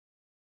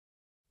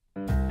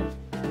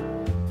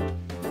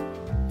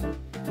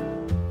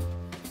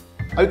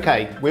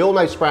Okay, we all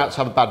know sprouts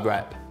have a bad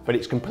rep, but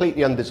it's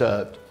completely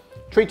undeserved.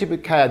 Treated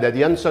with care, they're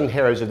the unsung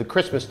heroes of the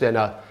Christmas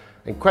dinner,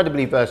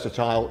 incredibly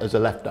versatile as a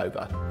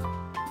leftover.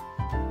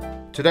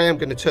 Today I'm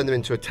going to turn them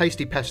into a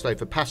tasty pesto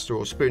for pasta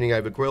or spooning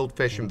over grilled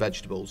fish and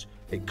vegetables.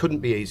 It couldn't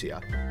be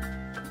easier.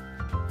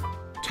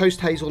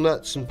 Toast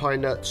hazelnuts and pine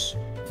nuts.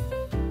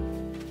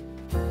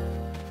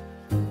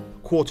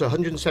 Quarter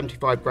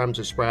 175 grams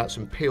of sprouts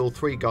and peel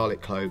 3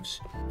 garlic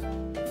cloves.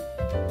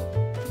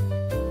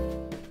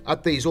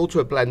 Add these all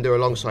to a blender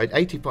alongside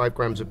 85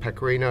 grams of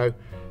pecorino,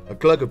 a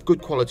glug of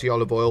good quality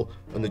olive oil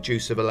and the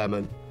juice of a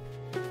lemon.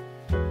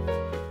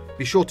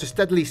 Be sure to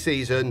steadily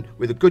season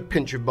with a good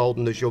pinch of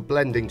Maldon as you're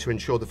blending to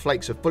ensure the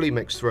flakes are fully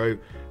mixed through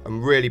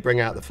and really bring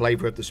out the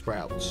flavour of the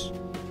sprouts.